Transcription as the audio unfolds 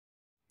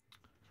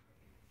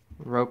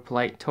rope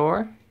light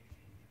tour.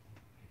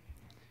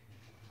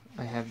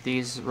 I have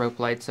these rope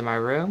lights in my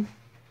room.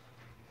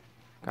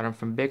 Got them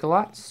from Big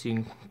Lots. You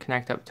can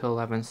connect up to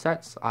 11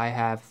 sets. I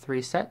have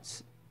 3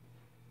 sets.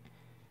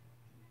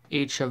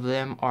 Each of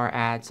them are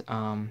at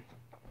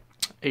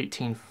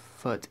 18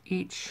 foot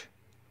each.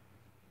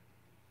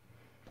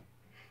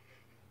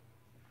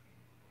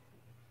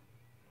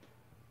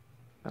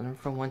 Got them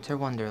from Winter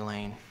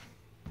Wonderland.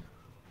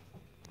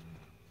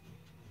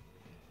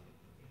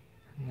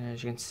 And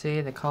as you can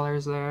see, the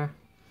colors there.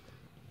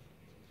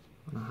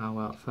 I don't know how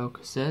well it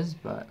focuses,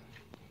 but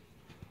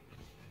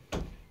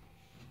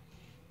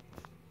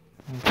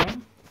okay.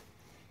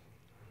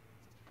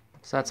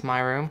 So that's my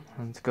room.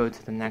 Let's go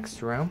to the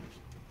next room.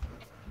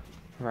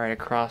 Right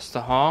across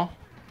the hall,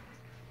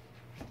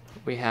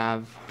 we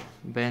have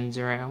Ben's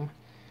room,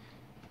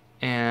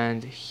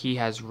 and he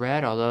has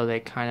red, although they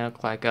kind of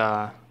look like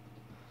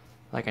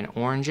an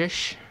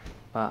orangish,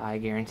 but I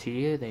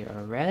guarantee you they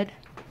are red.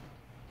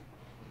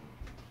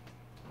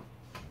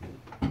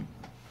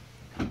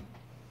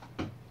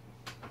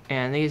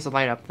 And these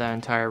light up the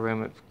entire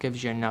room. It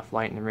gives you enough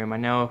light in the room. I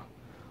know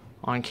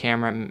on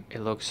camera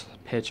it looks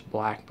pitch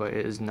black, but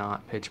it is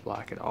not pitch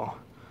black at all.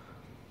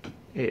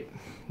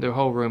 The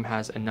whole room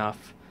has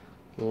enough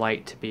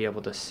light to be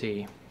able to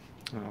see.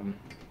 And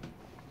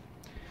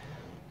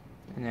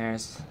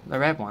there's the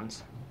red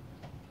ones.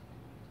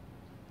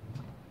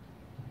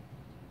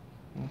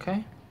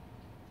 Okay.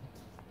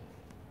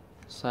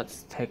 So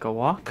let's take a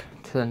walk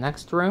to the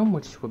next room,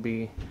 which will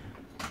be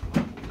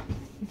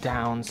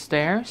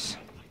downstairs.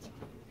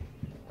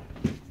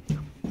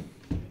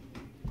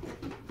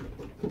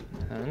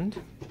 And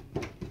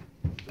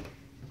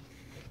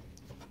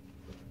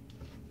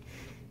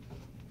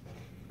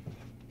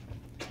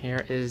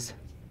here is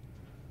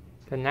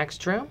the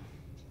next room.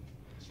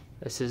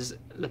 This is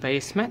the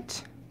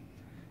basement,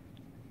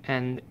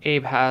 and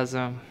Abe has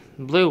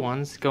blue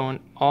ones going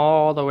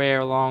all the way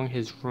along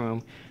his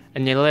room,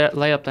 and they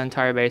lay up the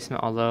entire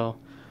basement. Although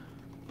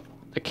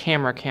the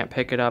camera can't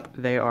pick it up,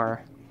 they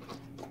are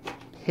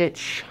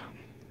pitch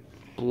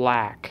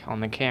black on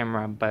the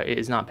camera, but it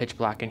is not pitch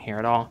black in here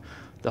at all.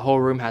 The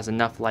whole room has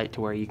enough light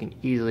to where you can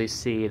easily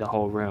see the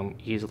whole room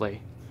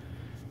easily.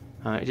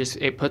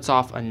 It puts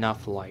off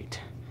enough light.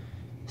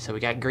 So we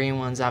got green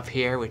ones up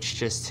here, which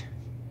just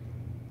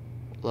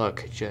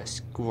look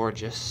just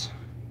gorgeous.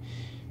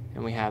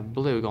 And we have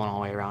blue going all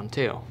the way around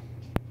too.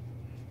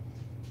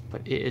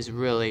 But it is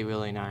really,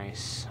 really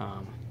nice.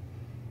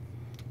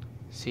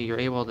 See,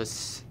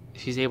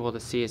 he's able to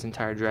see his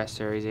entire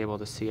dresser. He's able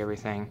to see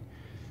everything.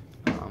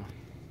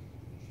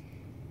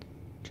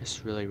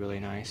 Just really, really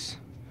nice.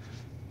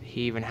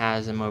 He even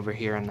has them over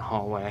here in the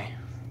hallway.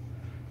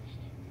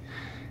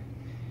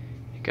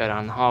 You go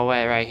down the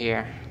hallway right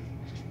here.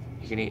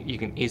 You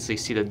can easily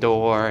see the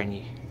door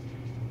and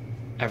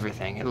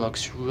everything. It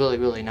looks really,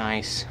 really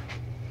nice.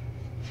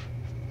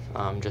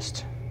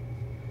 Just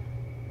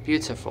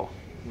beautiful.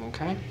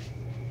 Okay.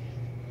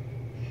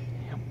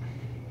 Yep.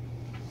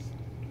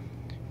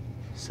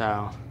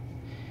 So,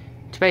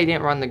 too bad he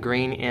didn't run the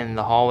green in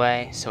the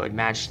hallway, so it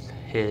matched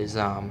his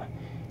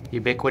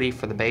ubiquity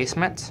for the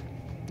basement.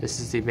 This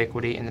is the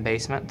ubiquity in the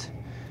basement.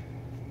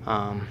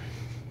 But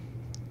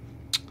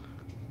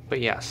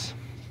yes.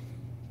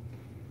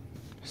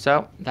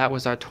 So that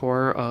was our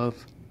tour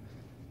of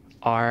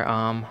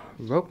our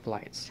rope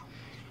lights.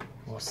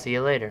 We'll see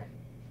you later.